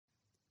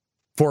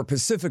for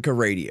Pacifica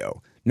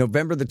Radio,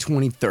 November the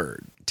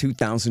 23rd,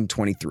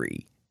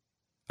 2023.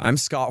 I'm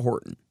Scott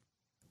Horton.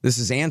 This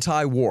is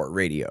Anti-War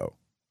Radio.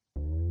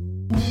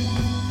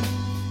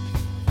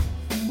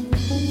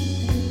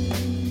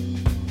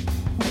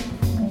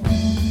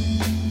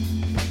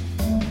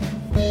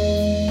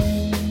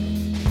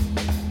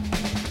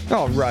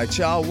 All right,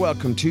 y'all.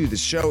 Welcome to the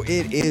show.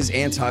 It is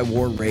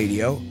Anti-War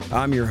Radio.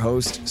 I'm your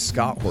host,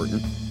 Scott Horton.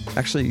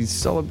 Actually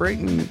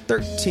celebrating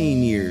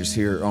 13 years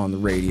here on the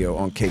radio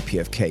on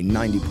KPFK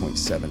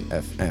 90.7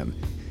 FM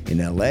in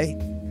LA.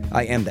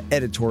 I am the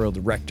editorial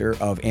director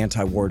of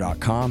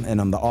antiwar.com, and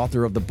I'm the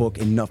author of the book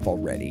Enough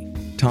Already,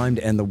 Time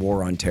to End the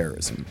War on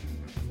Terrorism.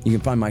 You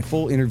can find my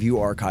full interview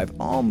archive,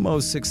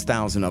 almost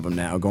 6,000 of them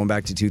now, going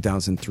back to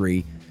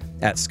 2003,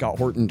 at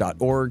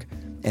scotthorton.org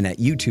and at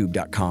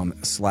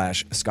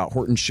youtube.com/Scott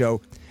Horton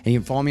Show. And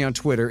you can follow me on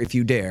Twitter, if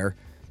you dare,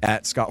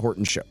 at Scott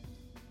Horton Show.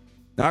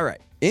 All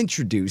right,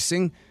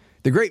 introducing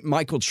the great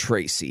Michael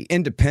Tracey,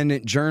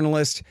 independent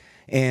journalist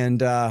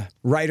and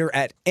writer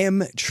at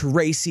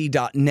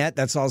mtracey.net.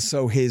 That's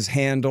also his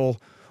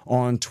handle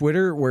on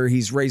Twitter, where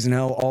he's raising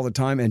hell all the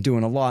time and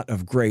doing a lot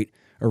of great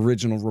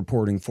original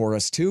reporting for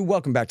us, too.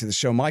 Welcome back to the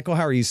show, Michael.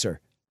 How are you, sir?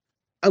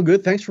 I'm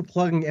good. Thanks for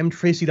plugging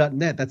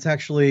mtracey.net. That's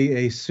actually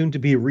a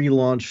soon-to-be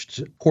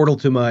relaunched portal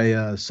to my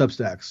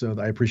Substack, so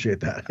I appreciate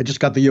that. I just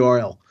got the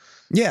URL.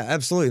 Yeah,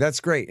 absolutely. That's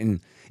great. And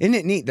isn't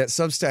it neat that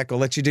Substack will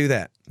let you do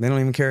that? They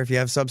don't even care if you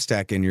have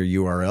Substack in your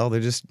URL.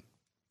 They just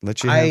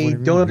let you have I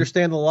don't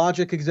understand the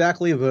logic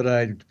exactly, but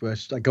I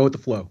go with the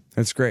flow.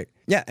 That's great.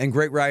 Yeah, and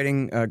great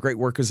writing, great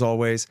work as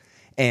always.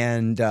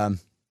 And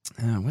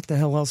what the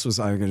hell else was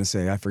I going to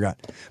say? I forgot.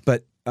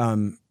 But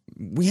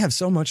we have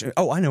so much.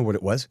 Oh, I know what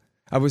it was.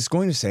 I was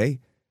going to say,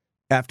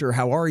 after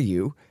how are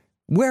you,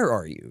 where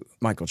are you,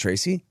 Michael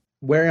Tracey?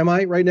 Where am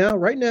I right now?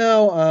 Right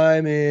now,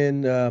 I'm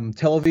in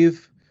Tel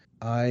Aviv.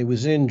 I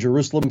was in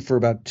Jerusalem for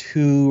about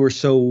 2 or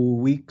so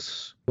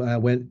weeks. I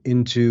went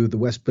into the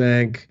West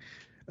Bank,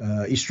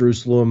 East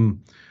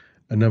Jerusalem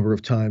a number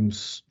of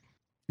times.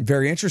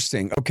 Very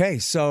interesting. Okay,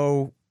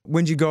 so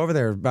when did you go over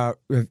there? About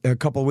a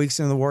couple of weeks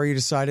into the war, you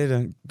decided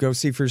to go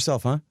see for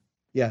yourself, huh?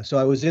 Yeah, so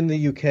I was in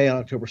the UK on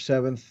October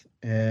 7th,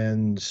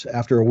 and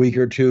after a week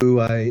or two,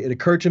 it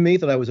occurred to me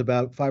that I was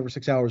about 5 or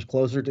 6 hours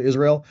closer to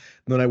Israel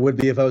than I would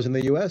be if I was in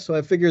the US. So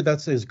I figured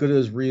that's as good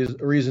as a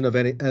reason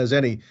as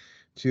any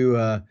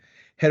to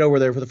head over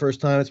there for the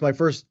first time. It's my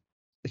first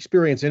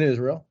experience in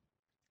Israel.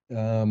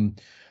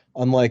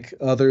 Unlike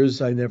others,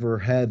 I never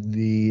had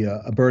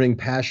a burning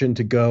passion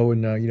to go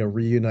and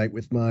reunite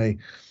with my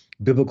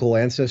biblical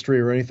ancestry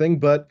or anything.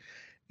 But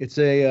it's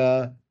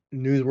a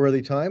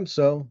newsworthy time,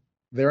 so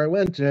there I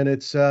went, and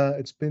it's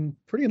been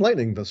pretty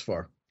enlightening thus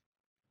far.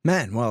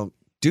 Man, well,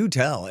 do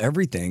tell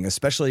everything,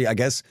 especially, I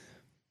guess,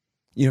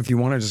 if you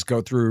want to just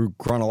go through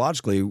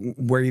chronologically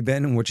where you've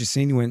been and what you've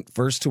seen. You went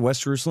first to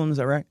West Jerusalem, is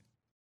that right?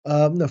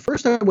 No,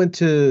 first I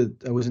was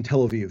in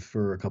Tel Aviv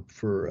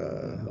for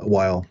a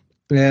while,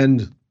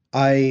 and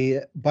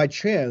I, by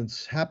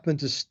chance, happened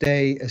to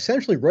stay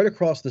essentially right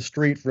across the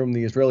street from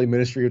the Israeli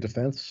Ministry of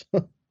Defense,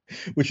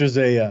 which is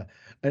an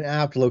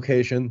apt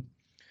location.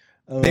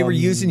 They were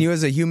using you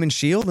as a human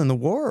shield in the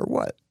war, or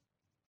what?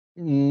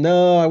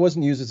 No, I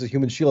wasn't used as a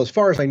human shield, as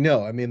far as I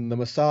know. I mean, the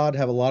Mossad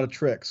have a lot of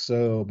tricks,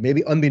 so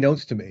maybe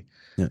unbeknownst to me,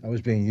 yeah, I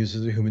was being used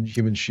as a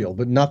human shield,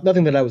 but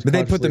nothing that I was. But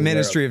they put the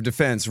Ministry of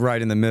Defense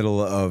right in the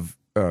middle of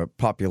a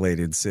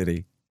populated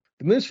city.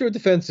 The Ministry of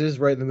Defense is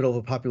right in the middle of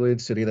a populated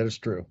city. That is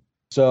true.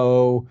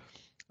 So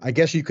I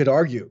guess you could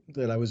argue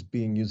that I was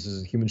being used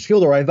as a human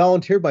shield, or I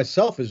volunteered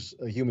myself as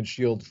a human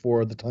shield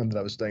for the time that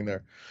I was staying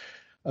there.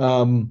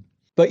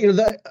 But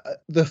that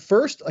the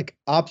first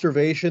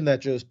observation that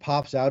just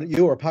pops out at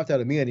you, or popped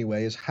out at me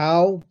anyway, is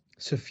how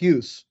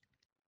suffuse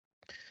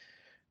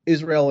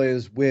Israel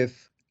is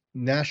with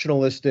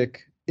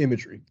nationalistic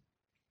imagery.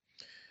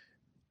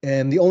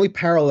 And the only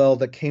parallel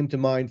that came to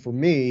mind for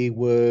me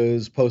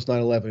was post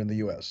 9/11 in the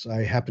U.S.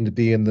 I happened to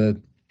be in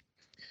the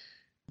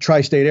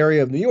tri-state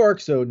area of New York,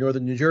 so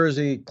northern New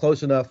Jersey,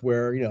 close enough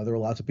where there were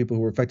lots of people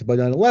who were affected by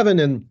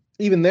 9/11, and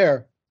even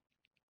there,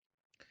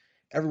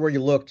 everywhere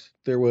you looked,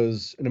 there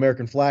was an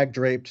American flag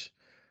draped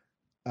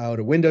out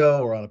a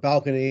window or on a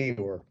balcony,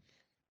 or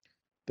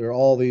there are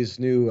all these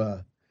new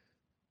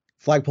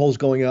flagpoles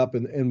going up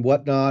and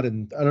whatnot.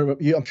 And I don't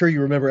know, I'm sure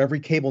you remember every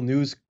cable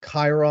news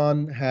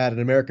chyron had an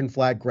American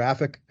flag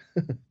graphic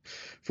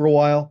for a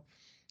while.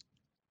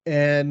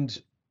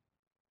 And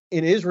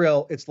in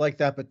Israel, it's like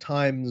that, but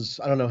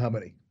times I don't know how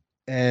many.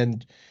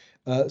 And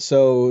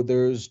so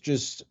there's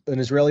just an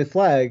Israeli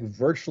flag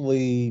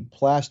virtually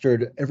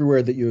plastered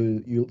everywhere that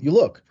you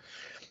look,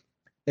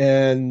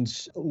 and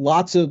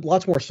lots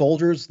more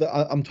soldiers that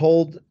I'm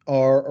told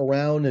are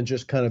around and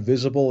just kind of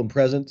visible and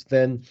present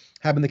than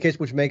have been the case,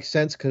 which makes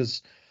sense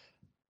because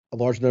a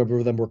large number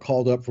of them were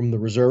called up from the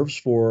reserves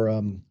for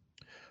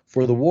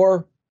the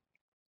war,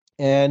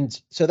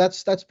 and so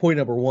that's point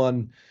number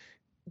one.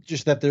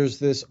 Just that there's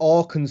this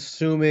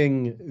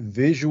all-consuming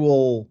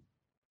visual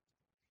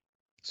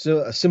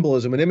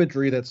symbolism and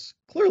imagery that's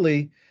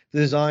clearly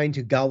designed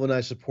to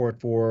galvanize support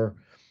for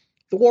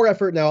the war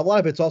effort. Now, a lot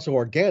of it's also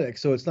organic,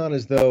 so it's not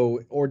as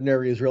though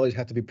ordinary Israelis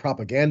have to be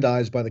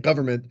propagandized by the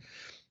government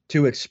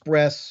to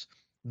express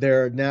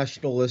their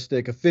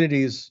nationalistic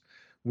affinities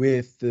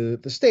with the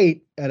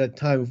state at a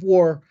time of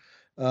war.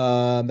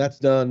 That's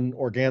done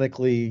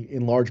organically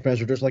in large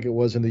measure, just like it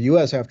was in the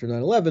U.S. after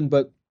 9/11.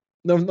 But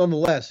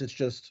nonetheless, it's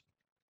just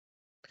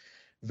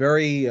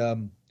very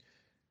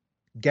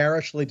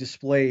garishly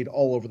displayed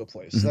all over the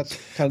place. Mm-hmm.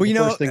 That's kind of the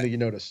first thing that you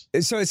notice.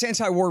 So it's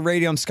Anti-War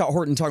Radio. I'm Scott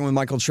Horton talking with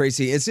Michael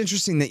Tracey. It's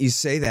interesting that you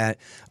say that.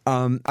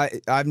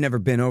 I've never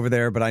been over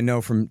there, but I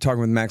know from talking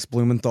with Max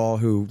Blumenthal,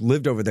 who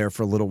lived over there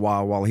for a little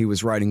while he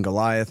was writing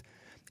Goliath.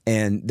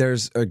 And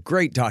there's a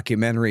great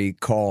documentary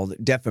called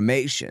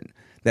Defamation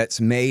that's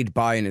made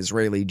by an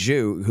Israeli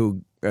Jew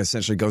who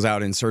essentially goes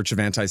out in search of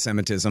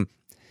anti-Semitism.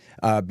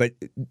 But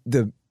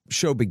the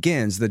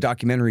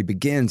documentary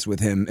begins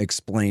with him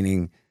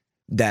explaining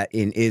that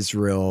in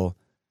Israel,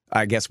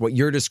 I guess what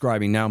you're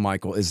describing now,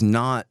 Michael, is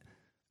not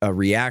a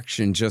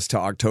reaction just to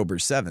October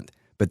 7th,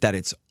 but that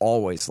it's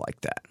always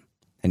like that.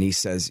 And he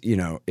says,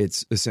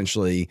 it's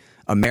essentially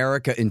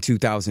America in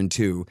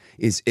 2002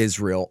 is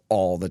Israel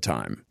all the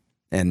time.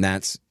 And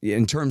that's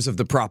in terms of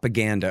the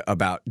propaganda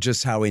about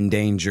just how in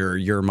danger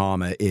your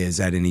mama is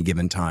at any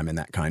given time and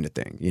that kind of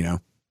thing,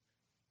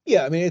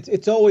 Yeah, I mean,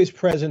 it's always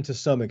present to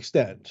some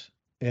extent.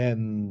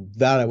 And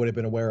that I would have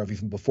been aware of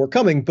even before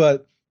coming.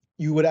 But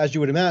as you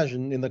would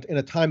imagine, in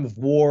a time of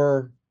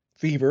war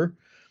fever,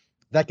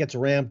 that gets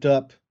ramped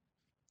up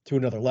to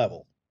another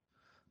level.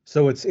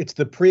 So it's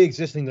the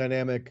pre-existing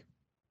dynamic,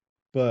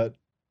 but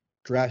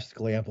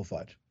drastically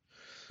amplified.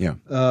 Yeah.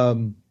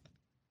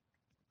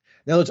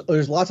 Now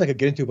there's lots I could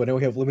get into, but I know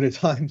we have limited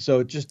time,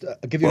 so just I'll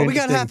give you. Well, we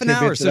got half an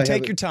hour, so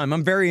take your time.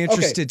 I'm very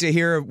interested to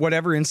hear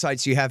whatever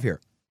insights you have here.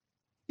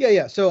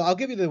 Yeah. So I'll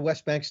give you the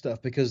West Bank stuff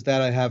because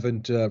that I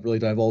haven't really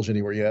divulged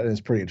anywhere yet, and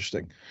it's pretty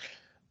interesting.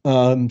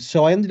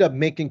 So I ended up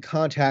making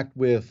contact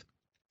with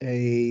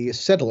a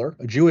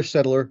Jewish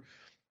settler,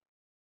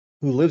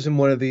 who lives in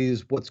one of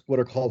these what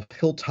are called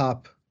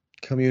hilltop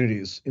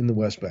communities in the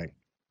West Bank,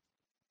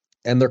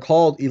 and they're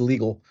called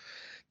illegal.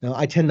 Now,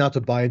 I tend not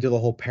to buy into the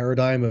whole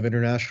paradigm of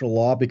international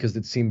law because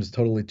it seems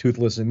totally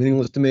toothless and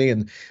meaningless to me,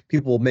 and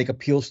people make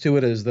appeals to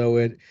it as though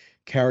it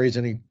carries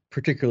any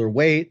particular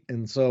weight,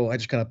 and so I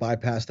just kind of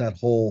bypass that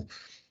whole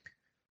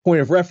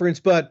point of reference.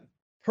 But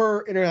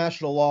per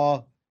international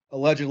law,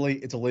 allegedly,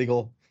 it's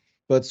illegal.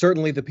 But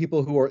certainly the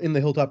people who are in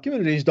the hilltop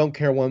communities don't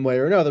care one way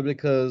or another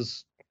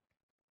because,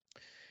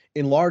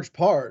 in large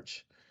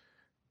part,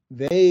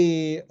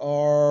 they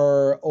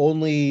are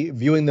only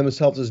viewing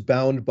themselves as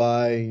bound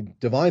by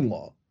divine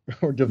law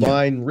or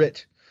divine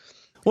writ.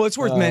 Well, it's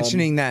worth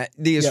mentioning that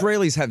the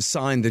Israelis have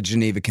signed the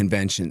Geneva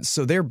Conventions,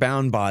 so they're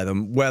bound by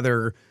them.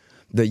 Whether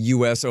the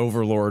U.S.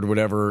 overlord would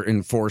ever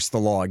enforce the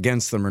law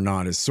against them or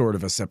not is sort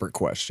of a separate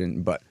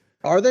question. But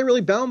are they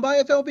really bound by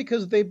it, though?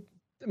 Because the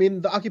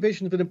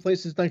occupation has been in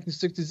place since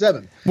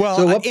 1967. Well,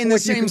 so in the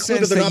same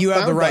sense that you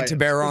have the right to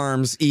bear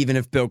arms, even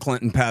if Bill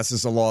Clinton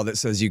passes a law that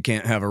says you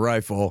can't have a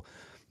rifle,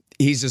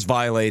 he's just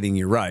violating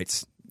your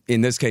rights.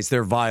 In this case,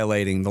 they're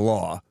violating the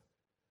law,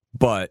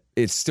 but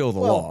it's still the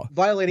law.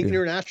 Violating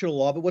international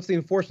law, but what's the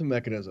enforcement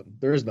mechanism?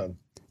 There is none.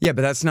 Yeah,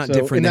 but that's not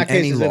different than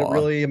any law. Is it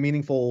really a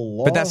meaningful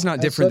law? But that's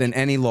not different than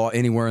any law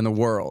anywhere in the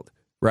world,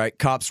 right?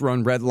 Cops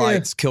run red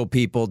lights, kill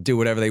people, do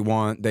whatever they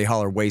want. They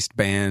holler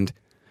waistband.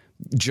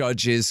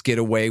 Judges get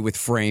away with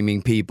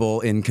framing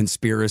people in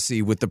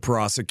conspiracy with the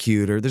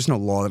prosecutor. There's no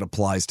law that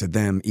applies to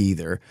them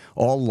either.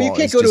 All law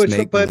is just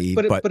make-believe.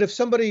 But if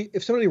somebody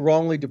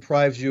wrongly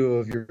deprives you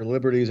of your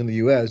liberties in the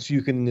U.S.,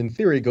 you can, in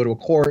theory, go to a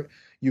court.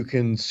 You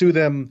can sue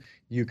them.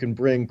 You can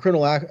bring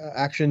criminal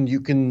action.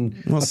 You can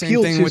appeal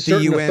same thing to with the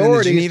UN and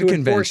the Geneva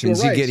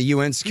Conventions. You get a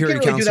UN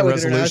Security Council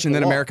resolution,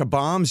 then America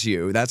bombs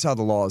you. That's how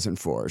the law is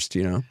enforced,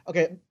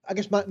 Okay, I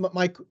guess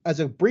my as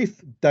a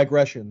brief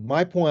digression,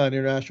 my point on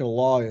international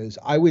law is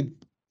I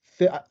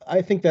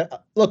think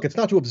that, look, it's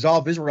not to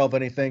absolve Israel of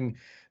anything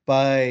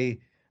by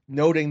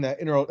noting that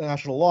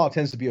international law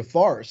tends to be a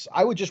farce.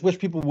 I would just wish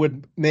people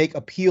would make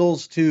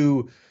appeals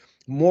to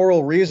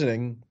moral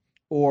reasoning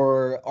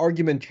or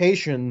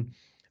argumentation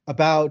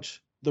about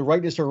the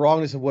rightness or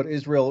wrongness of what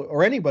Israel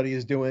or anybody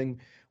is doing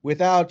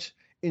without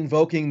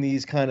invoking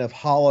these kind of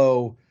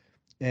hollow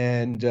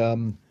and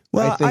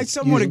I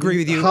somewhat agree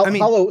with you.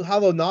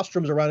 Hollow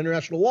nostrums around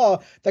international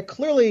law that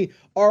clearly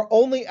are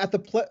only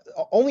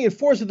only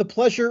enforced at the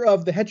pleasure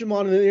of the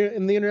hegemon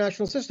in the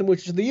international system,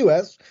 which is the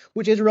U.S.,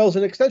 which Israel is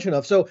an extension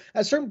of. So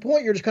at a certain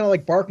point, you're just kind of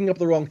like barking up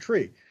the wrong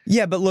tree.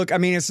 Yeah, but look,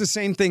 it's the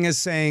same thing as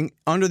saying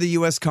under the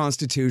U.S.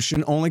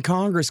 Constitution, only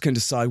Congress can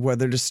decide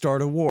whether to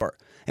start a war.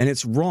 And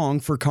it's wrong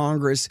for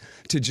Congress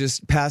to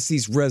just pass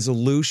these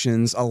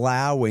resolutions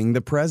allowing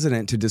the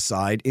president to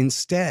decide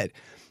instead.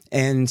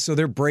 And so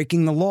they're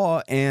breaking the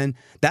law, and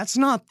that's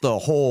not the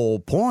whole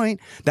point.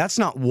 That's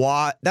not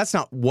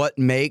what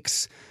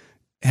makes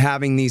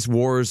having these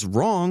wars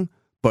wrong,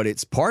 but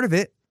it's part of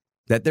it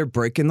that they're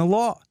breaking the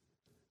law.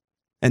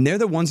 And they're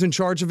the ones in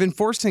charge of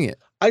enforcing it.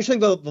 I just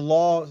think the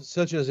law,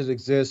 such as it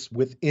exists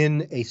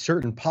within a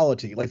certain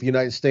polity, like the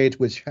United States,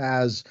 which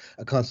has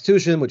a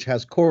constitution, which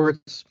has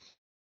courts.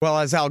 Well,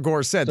 as Al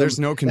Gore said, there's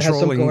no that has some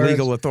controlling coherence.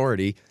 legal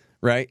authority,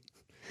 right?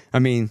 I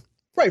mean,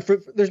 Right.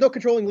 There's no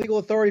controlling legal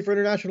authority for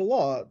international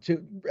law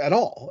at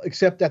all,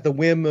 except at the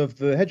whim of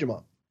the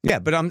hegemon. yeah,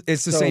 but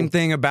it's the same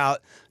thing about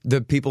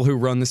the people who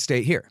run the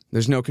state here.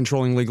 There's no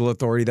controlling legal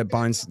authority that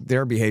binds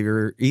their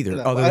behavior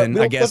either, other than,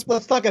 I guess.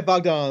 Let's not get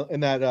bogged down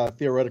in that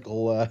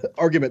theoretical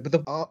argument.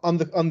 But on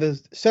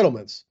the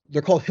settlements,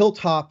 they're called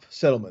hilltop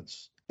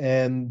settlements,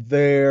 and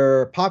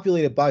they're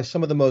populated by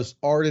some of the most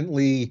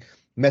ardently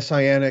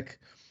messianic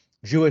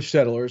Jewish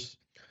settlers.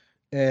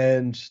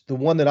 And the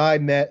one that I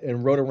met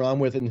and rode around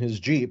with in his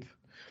Jeep,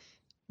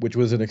 which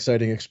was an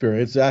exciting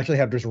experience. It actually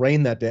had just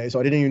rain that day, so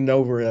I didn't even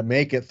know where to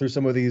make it through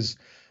some of these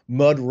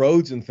mud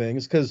roads and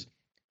things. Because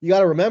you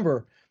got to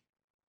remember,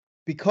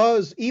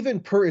 because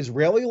even per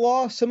Israeli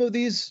law, some of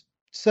these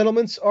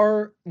settlements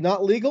are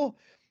not legal.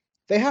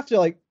 They have to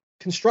like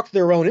construct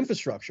their own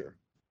infrastructure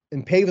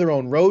and pave their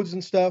own roads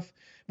and stuff,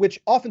 which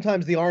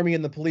oftentimes the army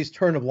and the police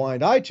turn a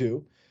blind eye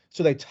to.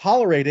 So they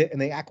tolerate it and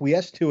they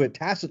acquiesce to it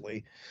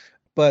tacitly.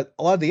 But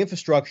a lot of the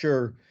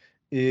infrastructure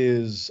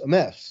is a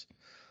mess.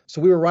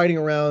 So we were riding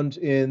around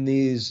in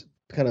these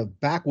kind of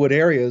backwood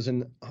areas,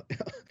 and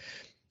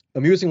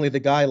amusingly, the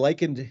guy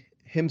likened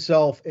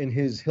himself and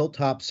his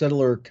hilltop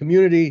settler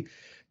community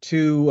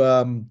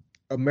to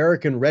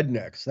American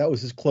rednecks. That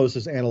was his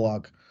closest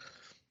analog.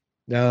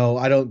 Now,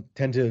 I don't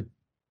tend to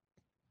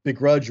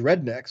begrudge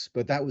rednecks,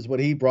 but that was what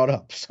he brought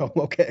up. So,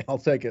 okay, I'll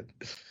take it.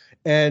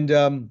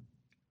 And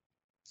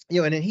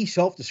and then he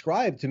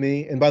self-described to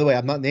me, and by the way,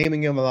 I'm not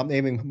naming him, I'm not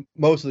naming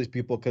most of these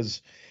people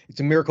because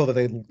it's a miracle that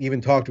they even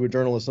talk to a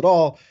journalist at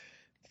all.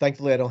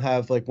 Thankfully, I don't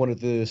have like one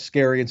of the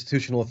scary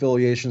institutional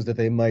affiliations that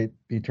they might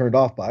be turned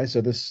off by.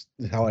 So this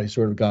is how I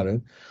sort of got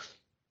in.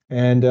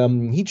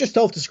 And he just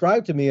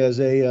self-described to me as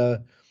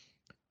a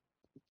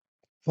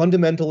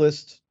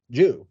fundamentalist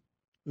Jew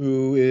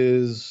who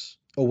is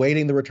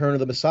awaiting the return of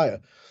the Messiah.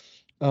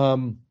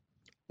 I'm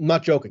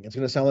not joking. It's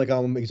going to sound like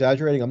I'm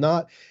exaggerating. I'm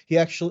not. They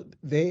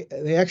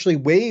actually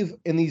wave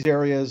in these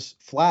areas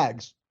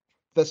flags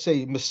that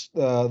say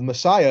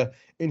Messiah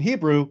in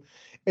Hebrew,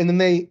 and then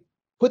they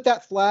put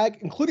that flag,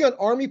 including on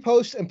army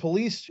posts and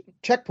police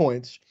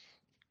checkpoints.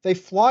 They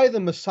fly the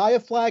Messiah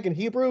flag in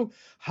Hebrew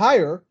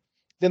higher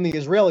than the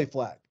Israeli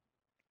flag.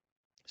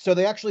 So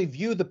they actually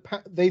view the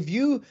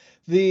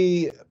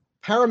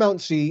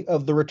paramountcy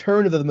of the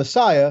return of the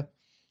Messiah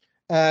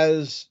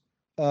as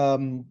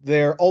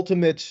their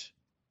ultimate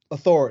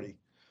authority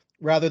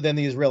rather than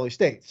the Israeli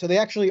state. So they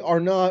actually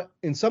are not,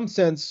 in some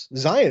sense,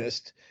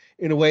 Zionist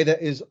in a way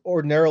that is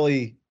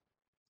ordinarily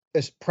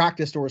as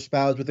practiced or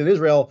espoused within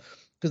Israel,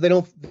 because they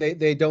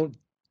don't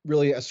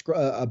really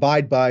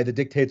abide by the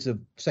dictates of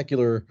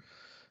secular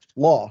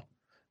law.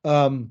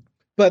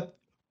 But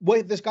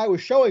what this guy was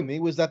showing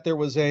me was that there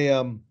was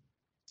and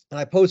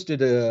I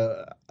posted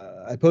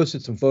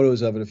some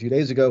photos of it a few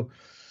days ago.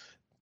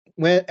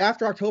 When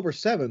after October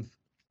 7th,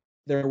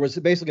 there was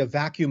basically a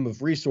vacuum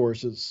of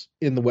resources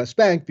in the West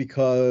Bank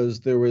because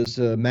there was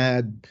a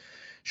mad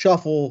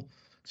shuffle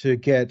to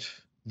get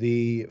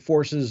the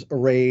forces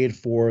arrayed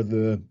for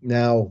the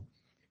now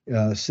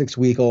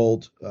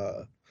 6-week-old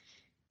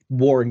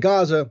war in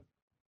Gaza.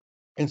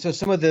 And so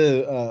some of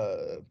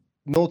the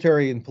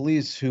military and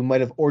police who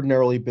might have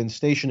ordinarily been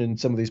stationed in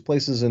some of these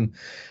places in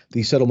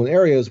the settlement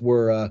areas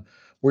were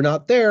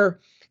not there.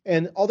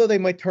 And although they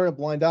might turn a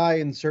blind eye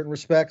in certain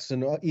respects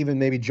and even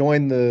maybe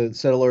join the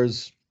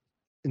settlers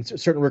in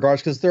certain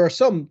regards, because there are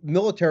some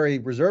military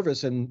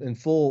reservists and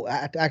full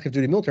active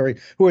duty military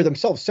who are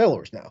themselves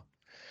settlers now.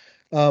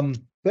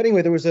 But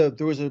anyway, there was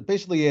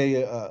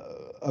basically a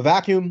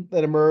vacuum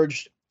that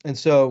emerged, and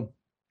so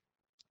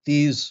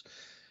these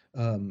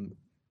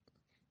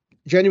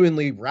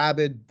genuinely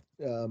rabid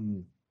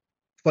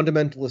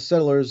fundamentalist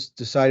settlers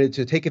decided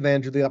to take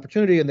advantage of the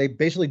opportunity, and they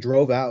basically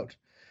drove out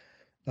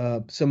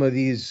some of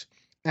these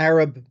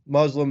Arab,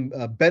 Muslim,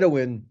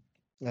 Bedouin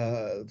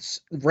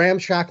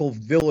ramshackle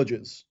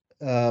villages,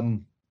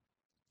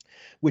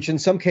 which in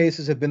some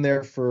cases have been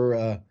there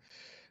for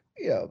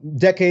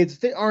decades.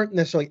 They aren't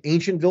necessarily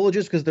ancient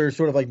villages because they're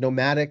sort of like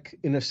nomadic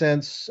in a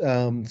sense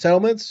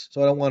settlements.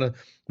 So I don't want to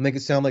make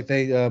it sound like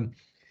they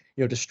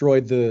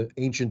destroyed the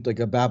ancient like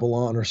a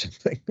Babylon or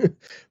something,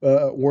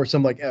 or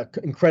some like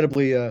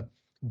incredibly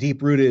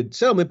deep-rooted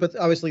settlement. But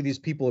obviously these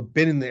people have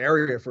been in the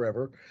area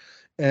forever,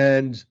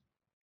 and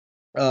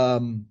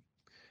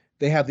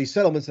they have these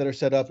settlements that are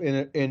set up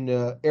in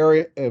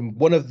area in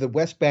one of the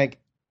West Bank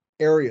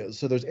areas.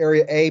 So there's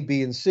area A,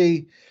 B, and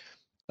C.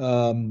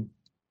 And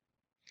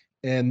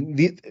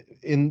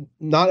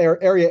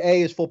area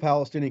A is full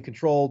Palestinian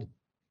controlled,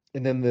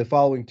 and then the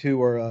following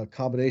two are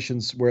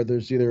combinations where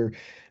there's either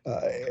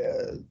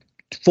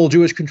full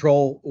Jewish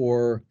control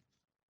or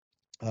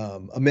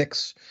a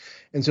mix.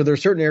 And so there are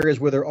certain areas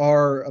where there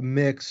are a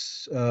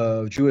mix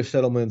of Jewish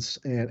settlements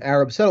and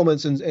Arab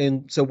settlements.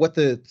 And so what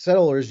the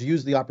settlers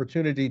use the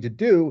opportunity to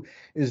do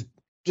is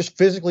just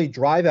physically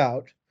drive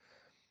out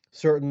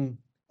certain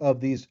of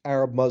these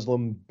Arab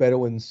Muslim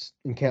Bedouins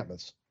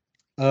encampments.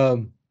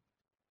 Um,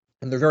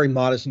 and they're very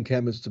modest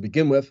encampments to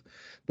begin with,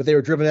 but they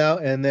were driven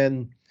out. And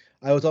then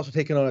I was also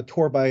taken on a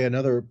tour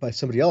by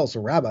somebody else, a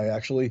rabbi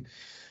actually,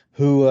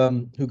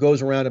 who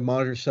goes around and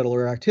monitors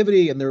settler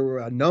activity. And there were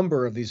a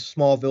number of these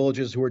small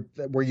villages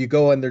where you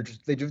go and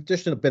they've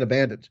just been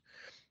abandoned.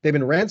 They've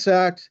been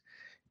ransacked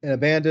and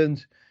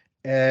abandoned,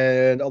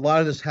 and a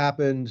lot of this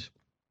happened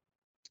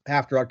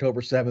after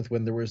October 7th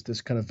when there was this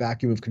kind of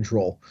vacuum of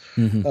control.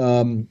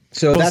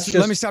 So that's just.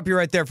 Let me stop you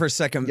right there for a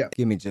second. Yeah.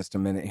 Give me just a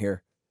minute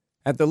here.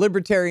 At the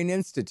Libertarian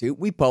Institute,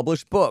 we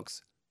publish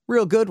books,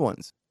 real good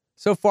ones.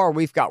 So far,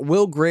 we've got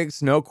Will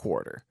Grigg's No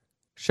Quarter,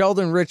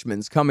 Sheldon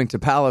Richman's Coming to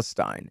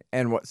Palestine,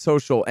 and What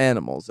Social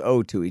Animals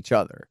Owe to Each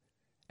Other,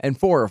 and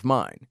 4 of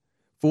mine,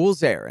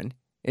 Fool's Errand,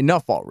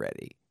 Enough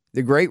Already,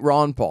 The Great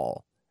Ron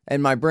Paul,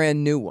 and my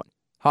brand new one,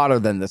 Hotter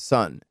Than the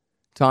Sun,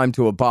 Time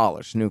to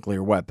Abolish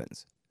Nuclear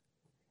Weapons.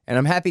 And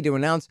I'm happy to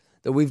announce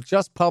that we've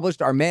just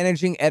published our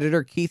managing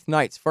editor Keith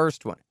Knight's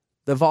first one,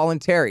 The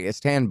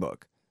Voluntarist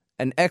Handbook,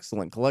 an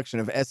excellent collection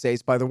of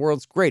essays by the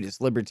world's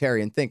greatest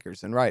libertarian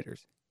thinkers and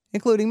writers,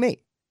 including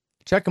me.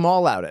 Check them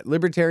all out at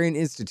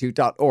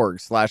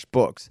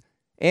libertarianinstitute.org/books.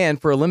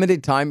 And for a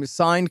limited time,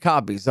 signed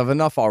copies of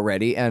Enough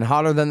Already and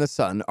Hotter Than the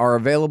Sun are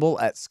available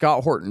at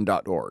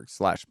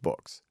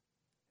scotthorton.org/books.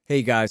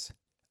 Hey guys,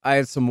 I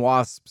had some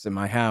wasps in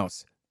my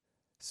house,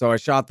 so I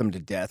shot them to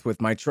death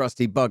with my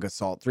trusty Bug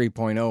Assault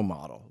 3.0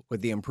 model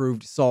with the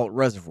improved salt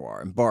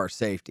reservoir and bar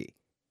safety.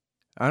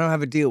 I don't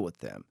have a deal with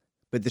them,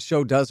 but the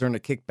show does earn a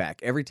kickback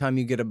every time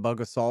you get a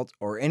Bug Assault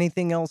or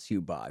anything else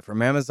you buy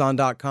from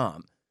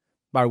Amazon.com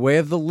by way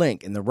of the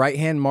link in the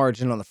right-hand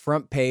margin on the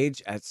front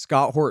page at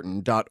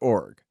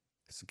scotthorton.org.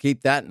 So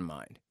keep that in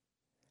mind.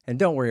 And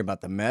don't worry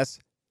about the mess.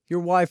 Your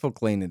wife will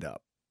clean it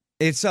up.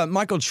 It's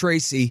Michael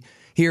Tracey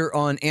here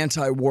on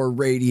Anti-War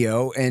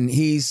Radio, and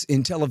he's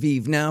in Tel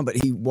Aviv now, but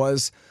he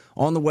was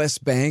on the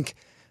West Bank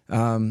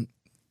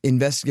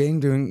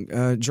investigating, doing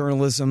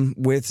journalism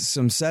with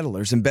some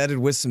settlers, embedded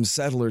with some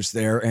settlers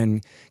there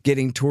and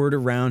getting toured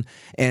around.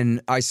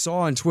 And I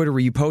saw on Twitter where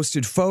you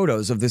posted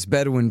photos of this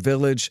Bedouin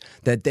village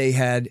that they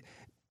had.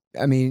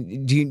 I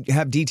mean, do you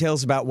have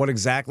details about what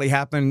exactly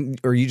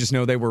happened, or you just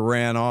know they were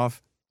ran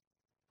off?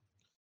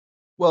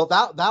 Well,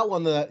 that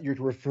one that you're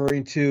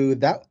referring to,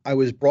 that I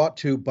was brought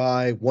to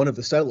by one of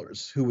the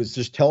settlers who was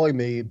just telling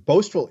me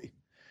boastfully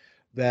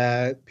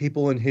that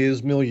people in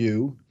his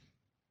milieu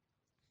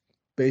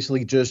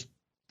basically just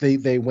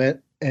they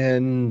went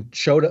and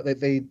showed up.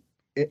 They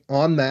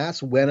en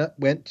masse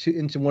went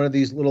into one of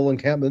these little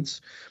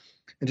encampments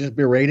and just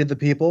berated the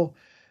people.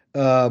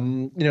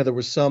 There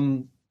was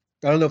some.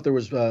 I don't know if there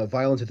was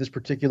violence at this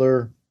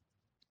particular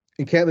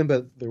encampment,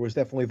 but there was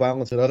definitely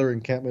violence at other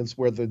encampments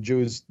where the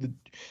Jews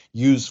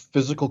used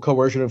physical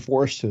coercion and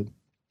force to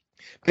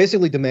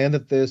basically demand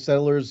that the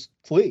settlers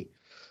flee.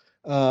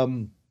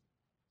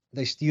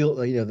 They steal.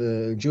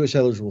 The Jewish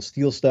settlers will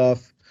steal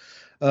stuff.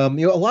 A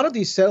lot of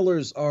these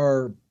settlers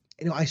are,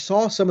 I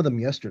saw some of them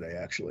yesterday,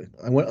 actually.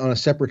 I went on a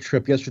separate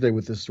trip yesterday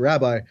with this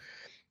rabbi,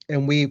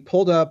 and we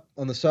pulled up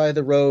on the side of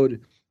the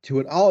road to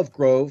an olive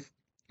grove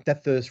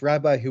that this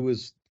rabbi who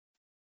was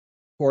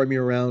pouring me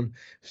around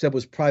said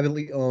was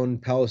privately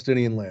owned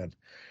Palestinian land.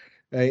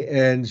 Right?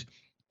 And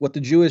what the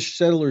Jewish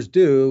settlers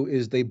do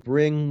is they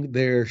bring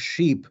their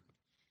sheep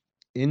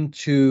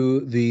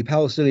into the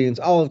Palestinians'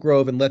 olive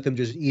grove and let them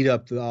just eat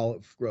up the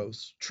olive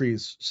groves,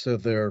 trees, so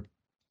they're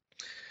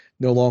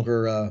no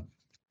longer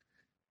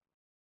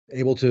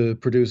able to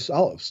produce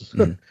olives.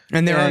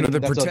 And they're under the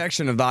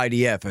protection of the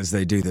IDF as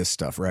they do this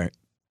stuff, right?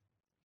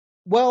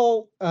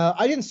 Well,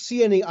 I didn't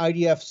see any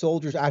IDF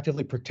soldiers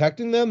actively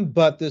protecting them,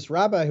 but this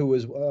rabbi I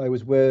was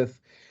with,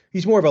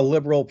 he's more of a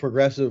liberal,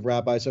 progressive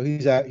rabbi, so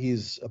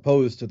he's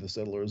opposed to the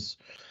settlers,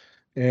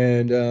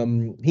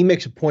 and he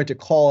makes a point to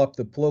call up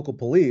the local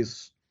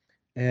police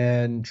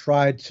and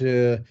try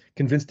to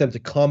convince them to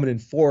come and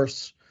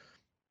enforce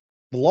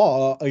the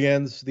law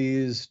against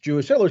these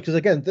Jewish settlers, because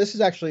again, this is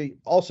actually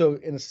also,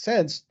 in a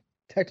sense,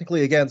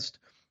 technically against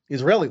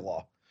Israeli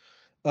law.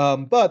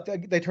 But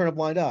they turn a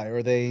blind eye,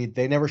 or they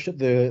never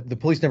the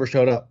police never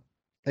showed up.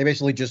 They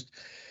basically just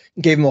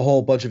gave them a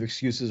whole bunch of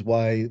excuses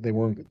why they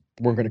weren't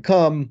going to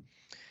come,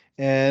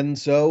 and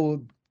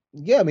so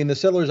yeah, I mean the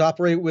settlers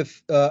operate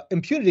with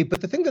impunity.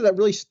 But the thing that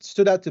really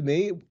stood out to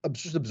me,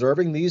 just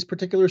observing these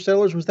particular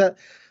settlers, was that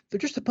they're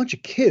just a bunch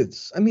of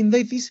kids. I mean,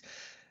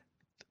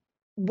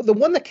 the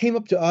one that came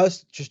up to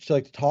us just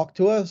to talk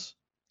to us,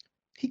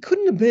 he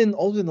couldn't have been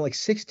older than like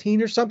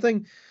 16 or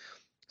something.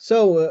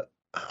 So.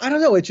 I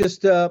don't know. It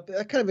just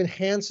that kind of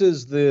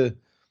enhances the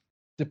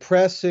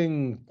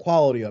depressing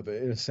quality of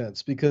it in a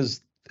sense,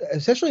 because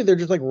essentially they're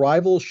just like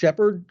rival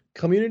shepherd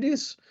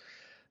communities.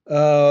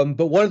 But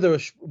one of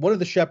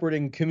the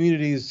shepherding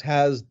communities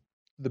has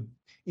the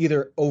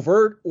either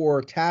overt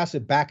or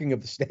tacit backing of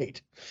the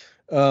state.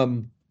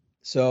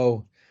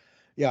 So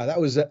yeah, that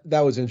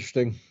was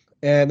interesting.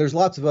 And there's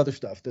lots of other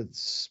stuff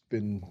that's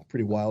been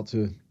pretty wild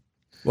to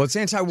Well, it's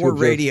Anti-War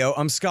Radio.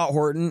 I'm Scott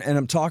Horton, and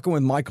I'm talking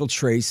with Michael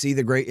Tracey,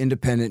 the great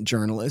independent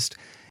journalist.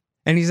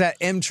 And he's at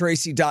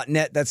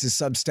mtracy.net. That's his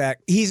Substack.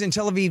 He's in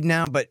Tel Aviv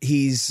now, but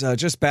he's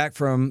just back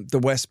from the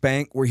West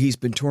Bank, where he's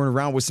been touring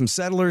around with some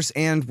settlers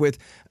and with,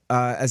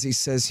 as he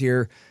says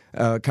here,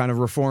 kind of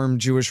reformed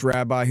Jewish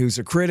rabbi who's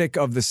a critic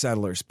of the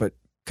settlers, but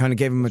kind of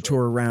gave him a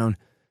tour around,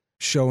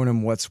 showing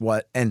him what's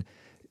what. And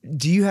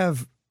do you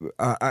have,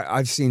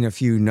 I've seen a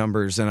few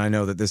numbers, and I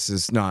know that this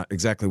is not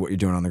exactly what you're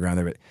doing on the ground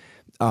there, but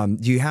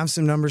do you have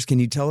some numbers? Can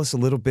you tell us a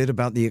little bit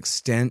about the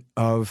extent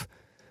of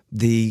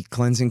the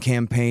cleansing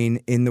campaign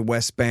in the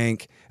West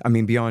Bank? I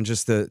mean, beyond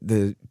just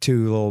the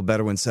two little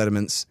Bedouin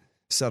settlements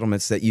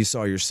that you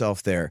saw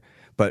yourself there.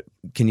 But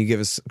can you give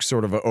us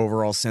sort of an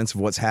overall sense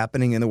of what's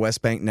happening in the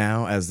West Bank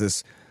now as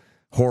this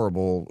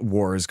horrible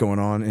war is going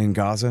on in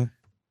Gaza?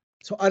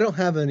 So I don't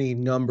have any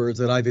numbers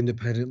that I've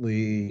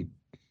independently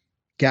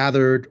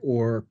gathered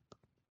or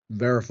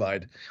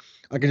verified.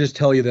 I can just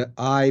tell you that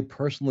I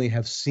personally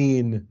have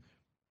seen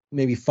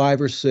maybe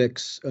 5 or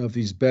 6 of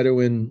these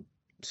Bedouin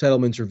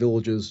settlements or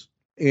villages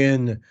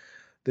in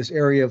this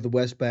area of the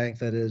West Bank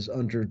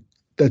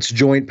that's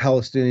joint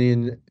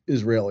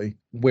Palestinian-Israeli,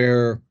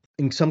 where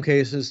in some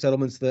cases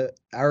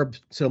Arab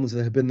settlements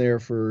that have been there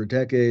for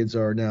decades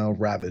are now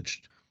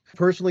ravaged.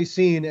 Personally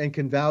seen and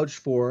can vouch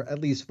for at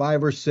least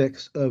 5 or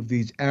 6 of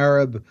these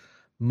Arab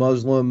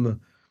Muslim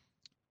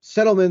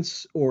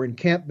settlements or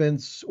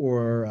encampments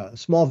or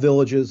small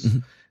villages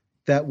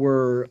that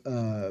were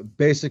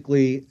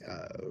basically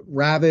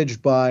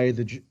ravaged by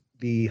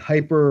the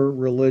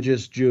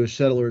hyper-religious Jewish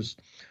settlers.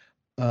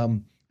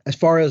 As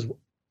far as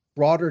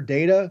broader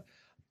data,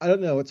 I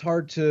don't know. It's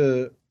hard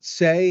to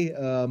say.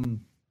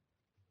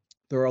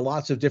 There are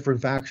lots of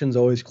different factions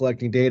always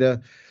collecting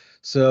data.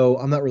 So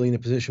I'm not really in a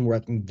position where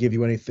I can give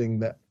you anything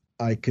that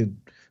I could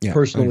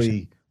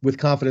personally, with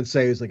confidence,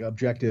 say is like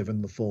objective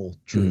and the full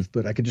truth.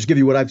 But I could just give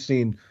you what I've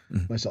seen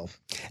myself.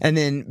 And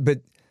then,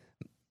 but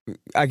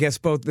I guess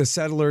both the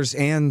settlers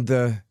and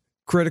the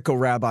critical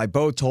rabbi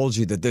both told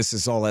you that this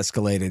has all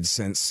escalated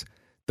since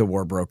the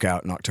war broke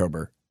out in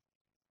October.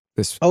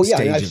 I've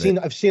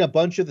seen a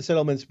bunch of the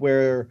settlements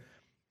where,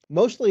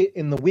 mostly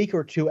in the week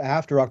or two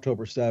after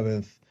October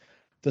 7th,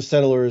 the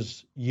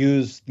settlers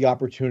used the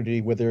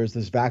opportunity where there's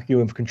this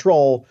vacuum of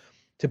control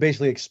to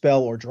basically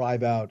expel or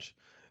drive out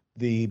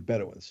the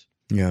Bedouins.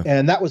 Yeah,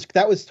 and that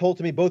was told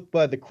to me both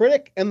by the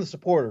critic and the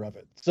supporter of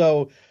it.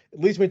 So it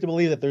leads me to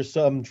believe that there's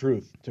some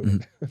truth to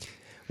it.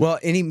 Well,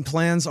 any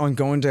plans on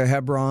going to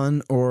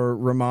Hebron or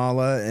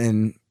Ramallah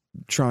and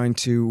trying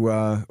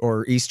to,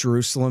 or East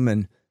Jerusalem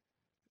and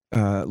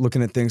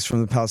looking at things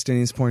from the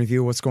Palestinians' point of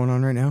view? What's going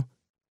on right now?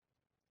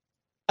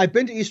 I've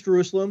been to East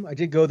Jerusalem. I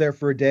did go there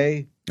for a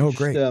day. Oh,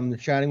 great.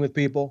 Chatting with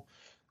people.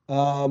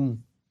 It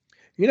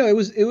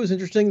was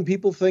interesting.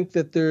 People think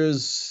that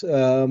there's,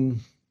 what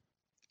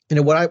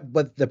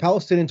the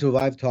Palestinians who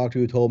I've talked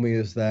to told me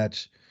is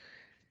that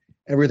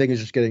everything is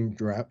just getting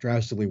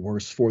drastically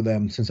worse for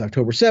them since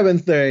October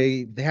 7th.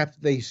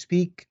 They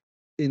speak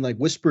in like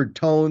whispered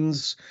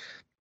tones.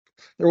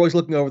 They're always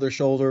looking over their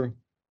shoulder.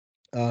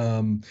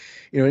 An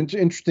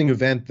interesting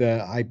event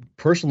that I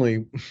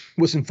personally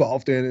was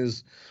involved in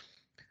is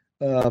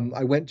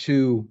I went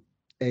to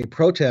a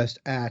protest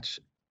at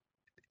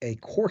a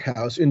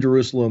courthouse in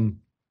Jerusalem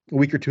a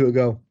week or two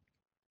ago,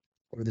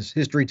 where this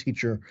history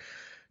teacher,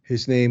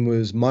 his name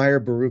was Meir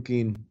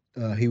Barukin,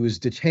 he was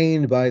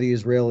detained by the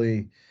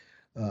Israeli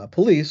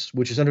police,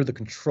 which is under the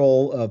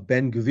control of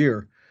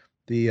Ben-Gvir,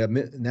 the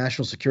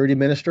national security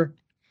minister,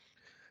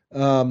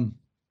 who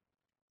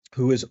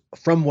is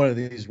from one of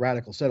these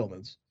radical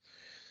settlements.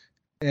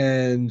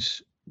 And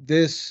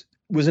this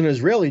was an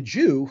Israeli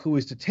Jew who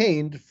was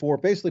detained for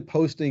basically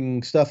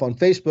posting stuff on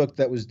Facebook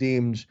that was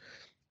deemed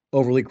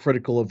overly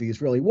critical of the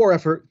Israeli war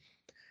effort.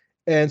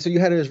 And so you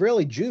had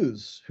Israeli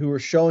Jews who were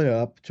showing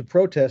up to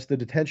protest the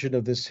detention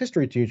of this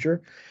history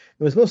teacher.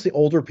 It was mostly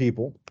older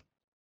people.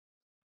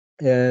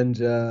 And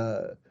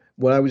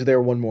when I was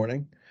there one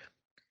morning,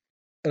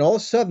 and all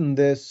of a sudden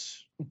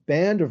this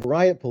band of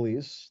riot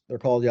police, they're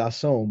called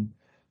Yasom,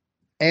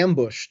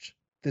 ambushed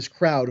this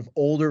crowd of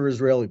older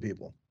Israeli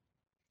people.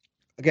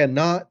 Again,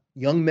 not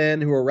young men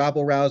who are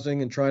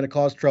rabble-rousing and trying to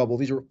cause trouble.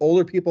 These are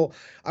older people.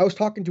 I was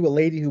talking to a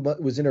lady who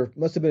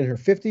must have been in her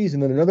 50s,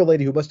 and then another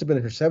lady who must have been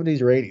in her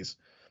 70s or 80s,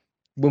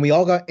 when we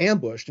all got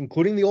ambushed,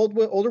 including the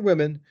older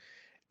women,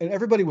 and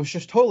everybody was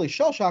just totally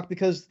shell-shocked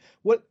because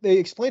what they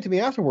explained to me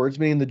afterwards,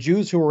 meaning the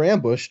Jews who were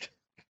ambushed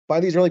by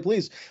the Israeli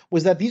police,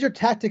 was that these are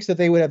tactics that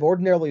they would have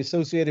ordinarily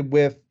associated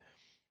with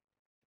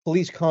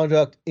police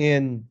conduct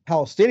in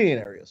Palestinian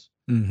areas.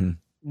 Mm-hmm.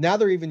 Now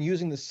they're even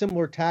using the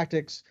similar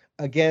tactics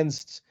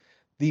against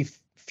the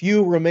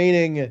few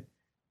remaining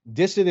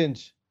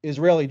dissident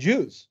Israeli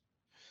Jews.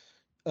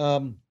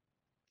 But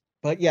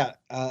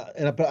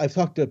I've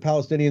talked to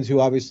Palestinians who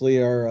obviously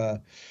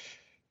have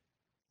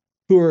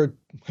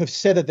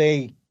said that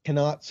they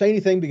cannot say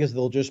anything because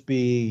they'll just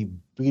be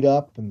beat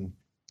up. And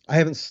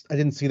I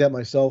didn't see that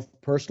myself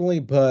personally,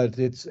 but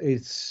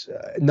it's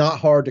not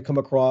hard to come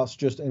across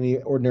just any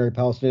ordinary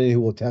Palestinian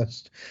who will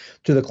attest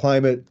to the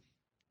climate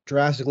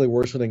drastically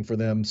worsening for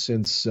them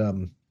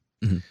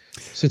Mhm.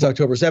 since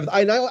October 7th.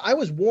 I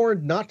was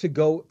warned not to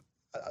go.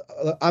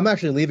 I'm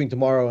actually leaving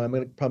tomorrow. I'm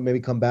going to probably maybe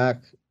come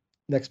back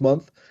next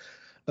month.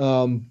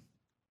 Um,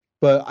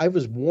 but I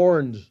was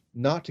warned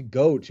not to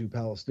go to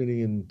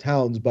Palestinian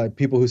towns by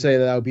people who say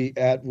that I would be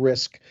at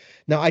risk.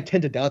 Now, I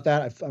tend to doubt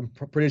that. I'm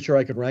pretty sure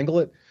I could wrangle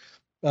it.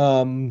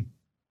 Um,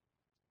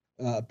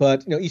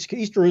 but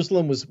East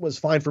Jerusalem was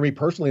fine for me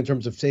personally in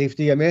terms of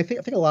safety. I mean, I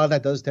think a lot of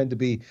that does tend to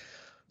be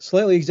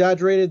slightly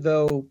exaggerated,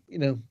 though.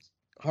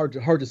 Hard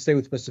to say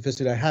with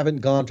specificity. I haven't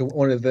gone to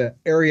one of the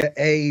Area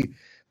A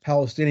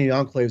Palestinian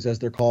enclaves, as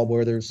they're called,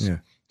 where there's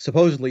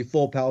supposedly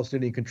full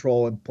Palestinian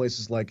control in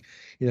places like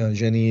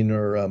Jenin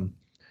or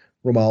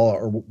Ramallah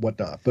or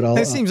whatnot. But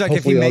it seems like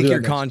if you make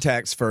your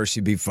contacts first,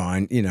 you'd be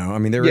fine. I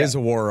mean, there is a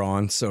war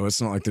on, so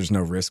it's not like there's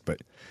no risk,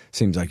 but it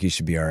seems like you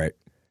should be all right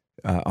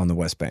on the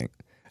West Bank.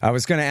 I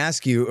was going to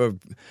ask you,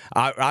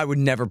 I would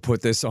never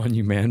put this on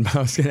you, man, but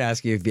I was going to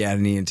ask you if you had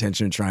any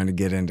intention of trying to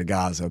get into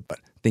Gaza, but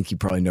I think you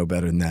probably know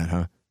better than that,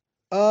 huh?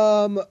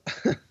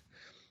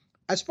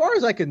 As far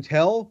as I can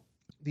tell,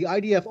 the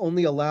IDF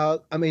only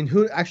allowed,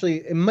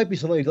 it might be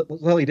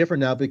slightly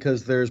different now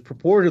because there's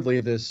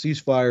purportedly this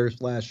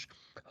ceasefire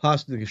 /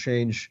 hostage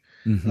exchange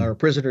or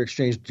prisoner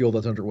exchange deal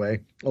that's underway,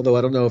 although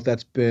I don't know if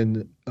that's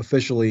been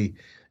officially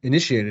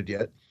initiated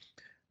yet.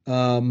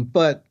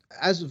 But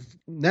as of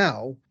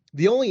now,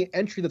 the only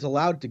entry that's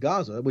allowed to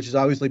Gaza, which is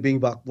obviously being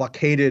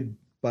blockaded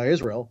by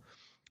Israel,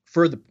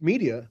 for the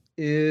media,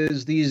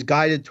 is these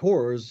guided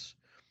tours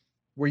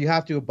where you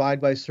have to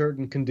abide by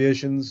certain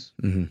conditions.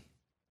 Mm-hmm.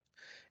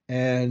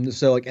 And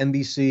so like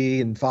NBC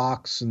and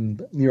Fox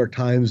and New York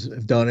Times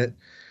have done it.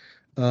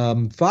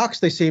 Fox,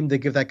 they seem to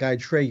give that guy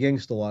Trey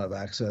Yingst a lot of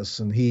access,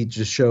 and he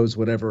just shows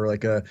whatever,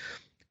 like a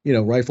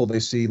rifle they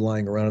see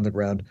lying around on the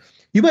ground.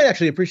 You might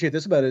actually appreciate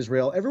this about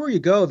Israel. Everywhere you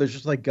go, there's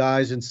just like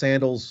guys in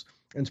sandals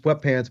and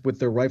sweatpants with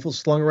their rifles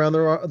slung around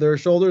their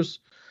shoulders.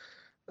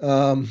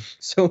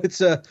 So it's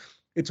a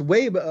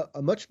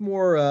much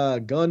more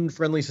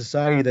gun-friendly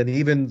society than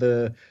even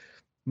the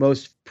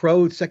most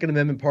pro Second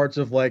Amendment parts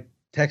of like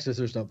Texas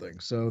or something.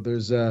 So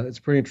there's it's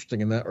pretty interesting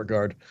in that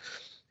regard.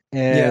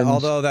 And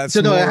although that's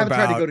I haven't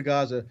tried to go to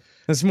Gaza.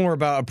 It's more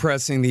about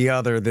oppressing the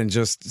other than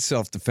just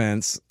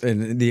self-defense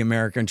in the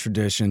American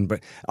tradition.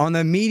 But on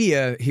the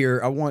media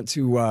here, I want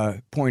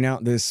to point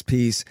out this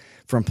piece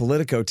from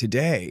Politico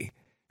today.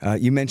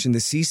 You mentioned the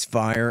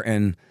ceasefire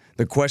and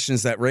the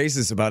questions that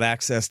raises about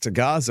access to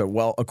Gaza.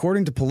 Well,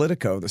 according to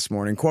Politico this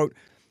morning, quote,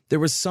 there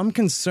was some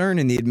concern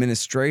in the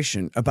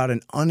administration about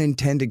an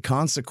unintended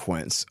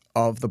consequence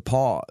of the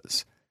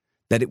pause,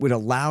 that it would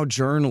allow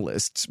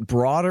journalists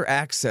broader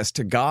access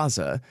to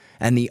Gaza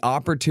and the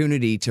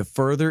opportunity to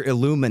further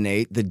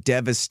illuminate the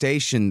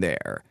devastation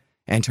there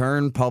and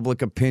turn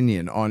public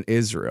opinion on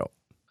Israel.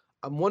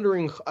 I'm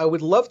wondering, I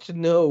would love to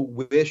know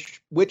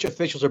which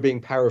officials are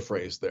being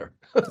paraphrased there.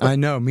 I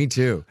know, me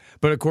too.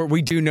 But of course,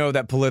 we do know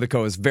that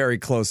Politico is very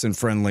close and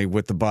friendly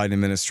with the Biden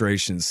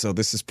administration. So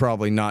this is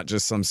probably not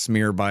just some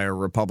smear by a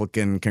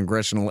Republican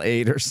congressional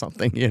aide or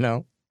something,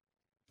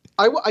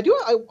 I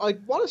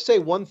want to say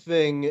one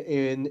thing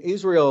in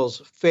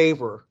Israel's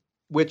favor,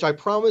 which I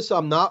promise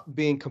I'm not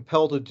being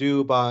compelled to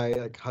do by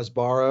like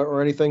Hasbara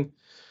or anything.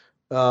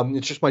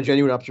 It's just my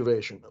genuine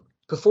observation.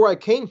 Before I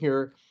came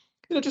here,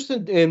 just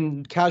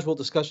in casual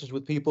discussions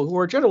with people who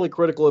are generally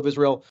critical of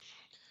Israel,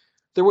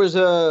 there was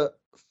a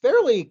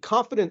fairly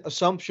confident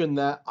assumption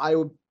that I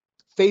would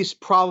face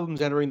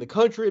problems entering the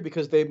country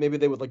because they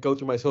would like go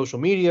through my social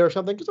media or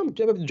something. Because I'm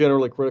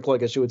generally critical, I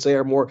guess you would say,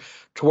 or more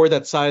toward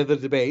that side of the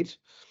debate.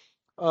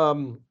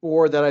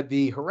 Or that I'd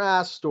be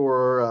harassed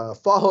or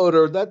followed,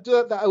 or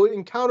that I would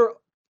encounter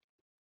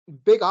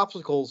big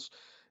obstacles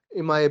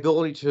in my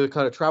ability to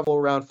kind of travel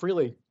around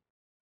freely.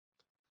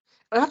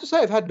 And I have to say,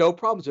 I've had no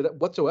problems with it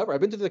whatsoever.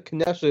 I've been to the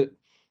Knesset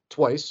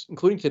twice,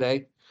 including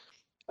today.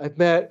 I've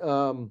met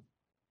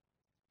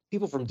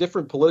people from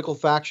different political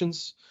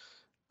factions,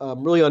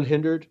 really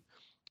unhindered.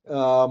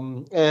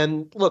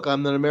 And look,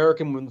 I'm an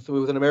American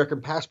with an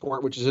American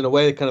passport, which is in a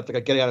way kind of like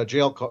a getting out of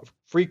jail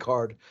free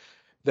card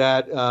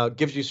that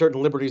gives you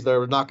certain liberties that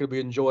are not going to be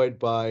enjoyed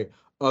by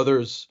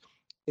others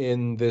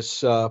in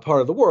this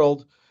part of the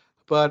world.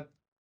 But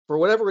for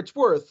whatever it's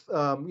worth,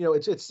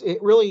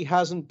 it really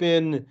hasn't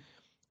been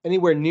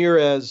anywhere near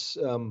as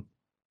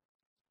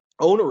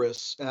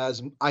onerous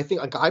as I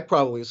think I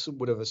probably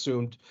would have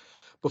assumed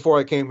before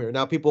I came here.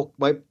 Now, people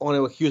might want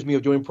to accuse me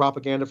of doing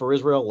propaganda for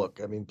Israel. Look,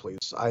 I mean,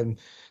 please, I'm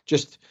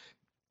just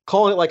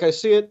calling it like I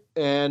see it,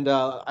 and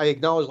I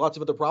acknowledge lots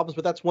of other problems,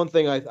 but that's one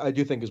thing I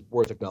do think is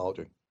worth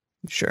acknowledging.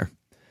 Sure.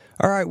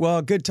 All right.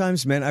 Well, good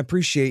times, man. I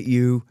appreciate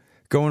you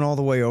going all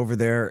the way over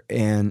there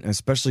and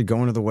especially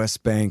going to the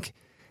West Bank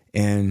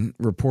and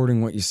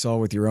reporting what you saw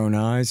with your own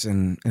eyes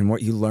and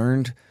what you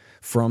learned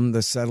from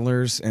the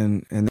settlers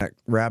and that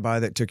rabbi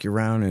that took you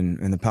around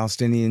and the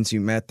Palestinians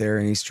you met there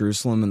in East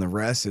Jerusalem and the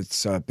rest.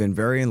 It's been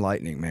very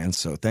enlightening, man.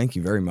 So thank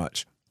you very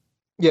much.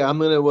 Yeah, I'm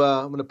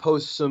gonna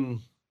post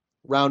some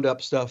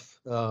roundup stuff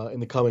in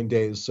the coming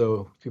days.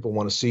 So if people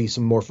want to see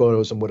some more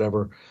photos and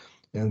whatever,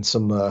 and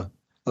some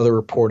other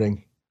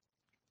reporting,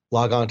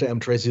 log on to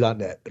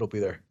mtracy.net. It'll be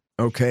there.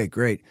 Okay,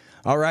 great.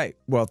 All right.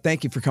 Well,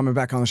 thank you for coming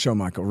back on the show,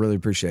 Michael. Really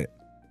appreciate it.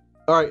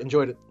 All right,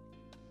 enjoyed it.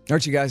 All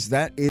right, you guys,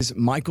 that is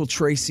Michael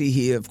Tracey.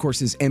 He, of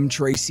course, is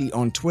mtracy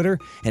on Twitter,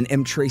 and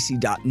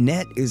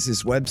mtracy.net is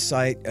his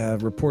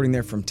website, reporting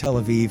there from Tel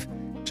Aviv,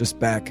 just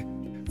back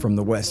from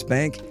the West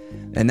Bank.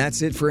 And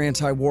that's it for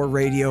Anti-War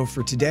Radio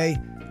for today.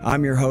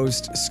 I'm your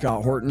host,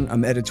 Scott Horton.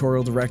 I'm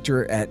editorial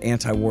director at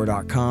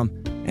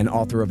antiwar.com and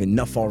author of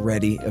Enough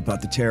Already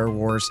about the terror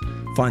wars.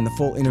 Find the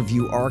full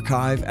interview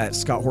archive at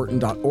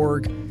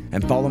scotthorton.org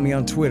and follow me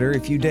on Twitter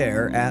if you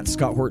dare at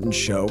Scott Horton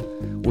Show.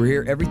 We're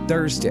here every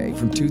Thursday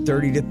from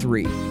 2:30 to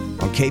 3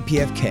 on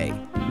KPFK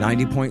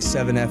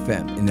 90.7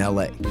 FM in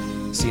LA.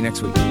 See you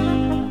next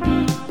week.